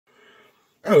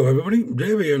Hello everybody,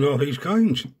 Dave here, North East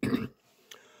Coins.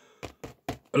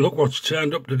 Look what's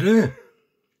turned up today.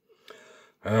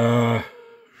 Thought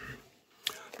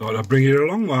I'd bring it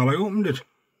along while I opened it.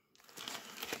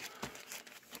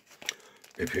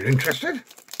 If you're interested.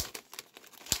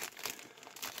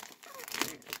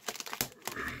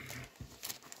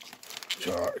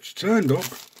 So it's turned up.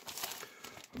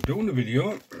 I'm doing the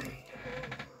video.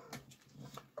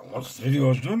 And once the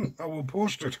video's done, I will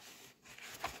post it.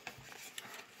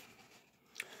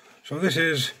 So this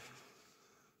is,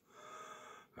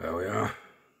 there we are,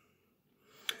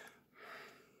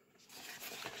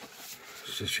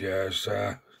 this year's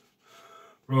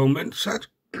roll mint set.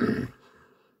 And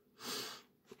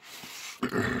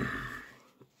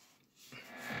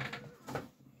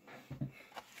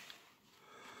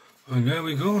there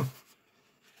we go.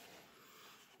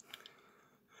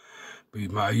 Be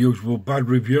my usual bad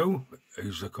review.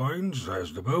 Here's the coins,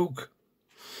 there's the book.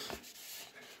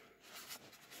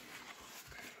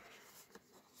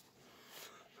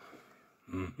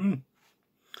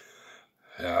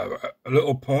 A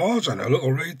little pause and a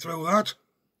little read through that,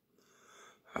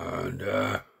 and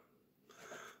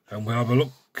then we'll have a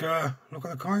look at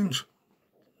the coins,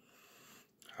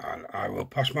 and I will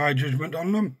pass my judgment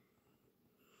on them,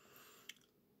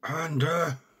 and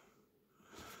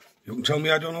you can tell me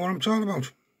I don't know what I'm talking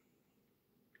about.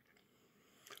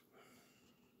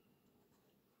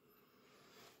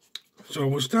 So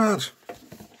we'll start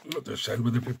at this end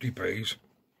with the 50p's.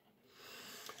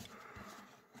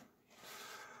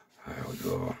 There we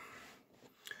go.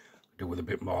 Do with a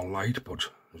bit more light,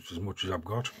 but it's as much as I've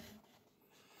got.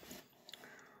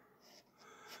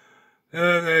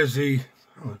 There's the.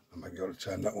 Oh, I might be able to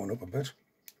turn that one up a bit.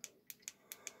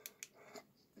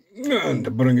 And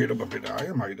to bring it up a bit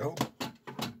higher might help.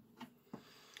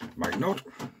 Might not.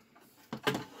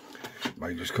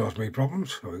 Might just cause me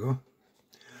problems. There we go.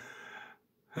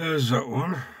 There's that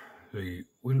one. The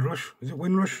Windrush. Is it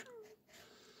Windrush?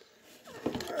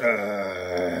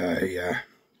 Yeah,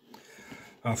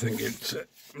 I think it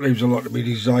leaves a lot to be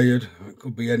desired. It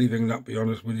could be anything, that, be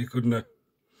honest with you, couldn't it?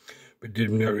 But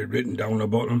didn't have it written down the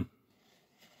bottom.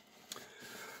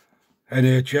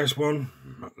 NHS one,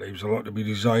 that leaves a lot to be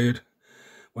desired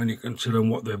when you consider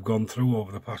what they've gone through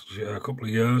over the past couple of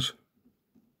years.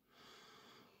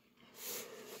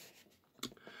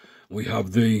 We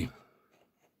have the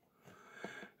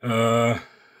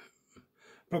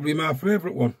probably my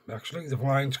favourite one, actually, the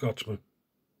Flying Scotsman.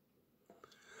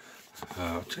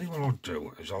 I'll tell you what I'll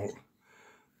do is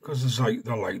because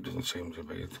the light doesn't seem to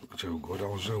be too good,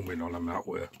 I'll zoom in on them that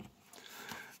way.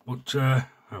 But we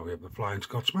have the Flying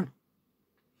Scotsman.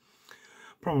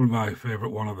 Probably my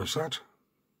favourite one of the set.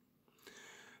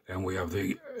 Then we have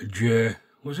the J,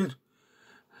 was it?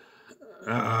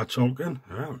 Tolkien,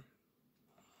 yeah.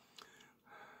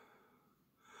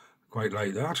 Quite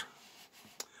like that.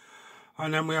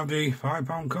 And then we have the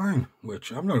 £5 coin,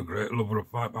 which I'm not a great lover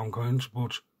of £5 coins,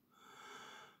 but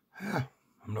yeah,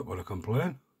 I'm not going to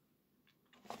complain.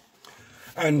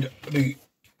 And the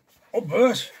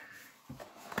obverse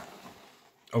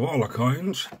of all the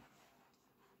coins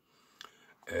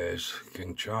is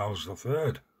King Charles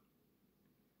III.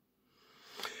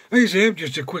 As you say,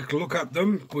 just a quick look at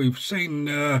them. We've seen,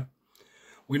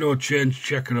 we know Change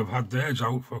Checker have had theirs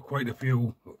out for quite a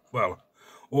few, well,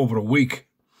 over a week.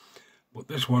 But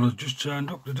this one has just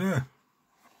turned up today.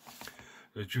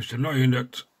 It's just annoying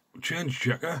that Change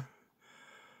Checker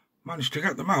managed to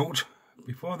get them out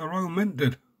before the Royal Mint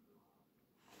did.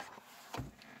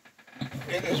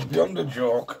 It is beyond a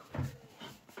joke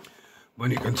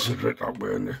when you consider it that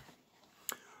way in the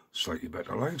slightly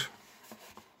better light.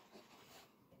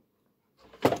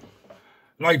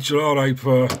 Lights are alright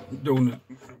for doing the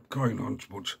coin hunts,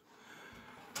 but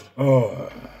oh,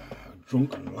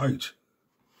 drunken light.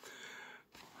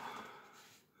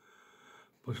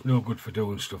 But it's no good for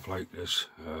doing stuff like this.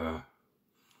 I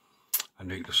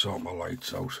need to sort my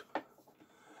lights out.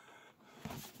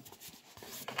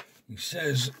 He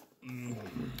says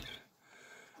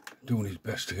doing his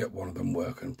best to get one of them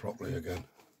working properly again.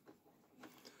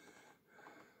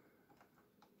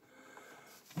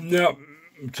 No,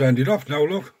 turned it off now,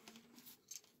 look.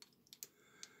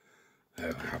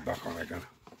 There, I'm back on again.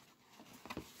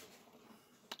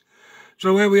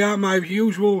 So here we are, my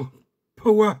usual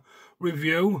poor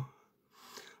review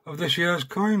of this year's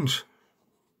coins.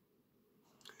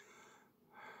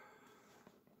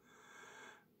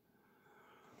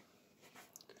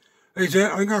 I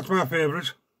think that's my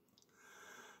favourite,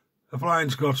 the Flying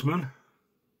Scotsman.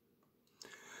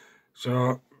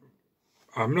 So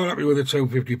I'm not happy with the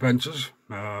 250 pences.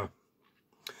 That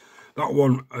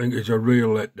one I think is a real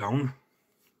letdown.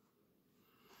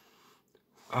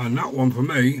 And that one for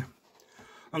me,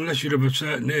 unless you're of a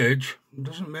certain age,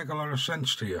 doesn't make a lot of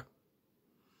sense to you.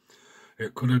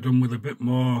 It could have done with a bit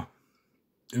more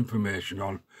information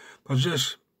on, because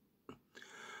this,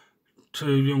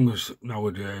 to youngers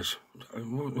nowadays,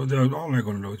 all they're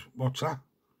going to know is, what's that?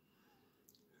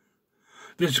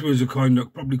 This was a kind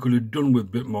that probably could have done with a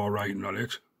bit more writing on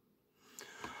it.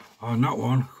 And that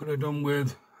one could have done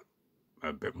with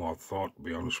a bit more thought, to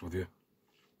be honest with you.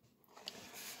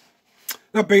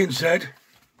 That being said,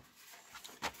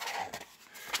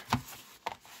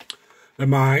 they're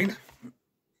mine.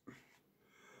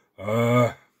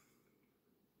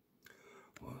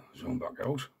 Zoom back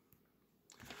out.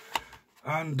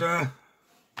 And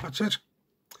that's it.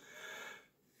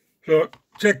 So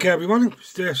take care everyone,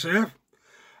 stay safe,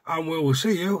 and we will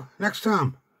see you next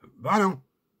time. Bye now.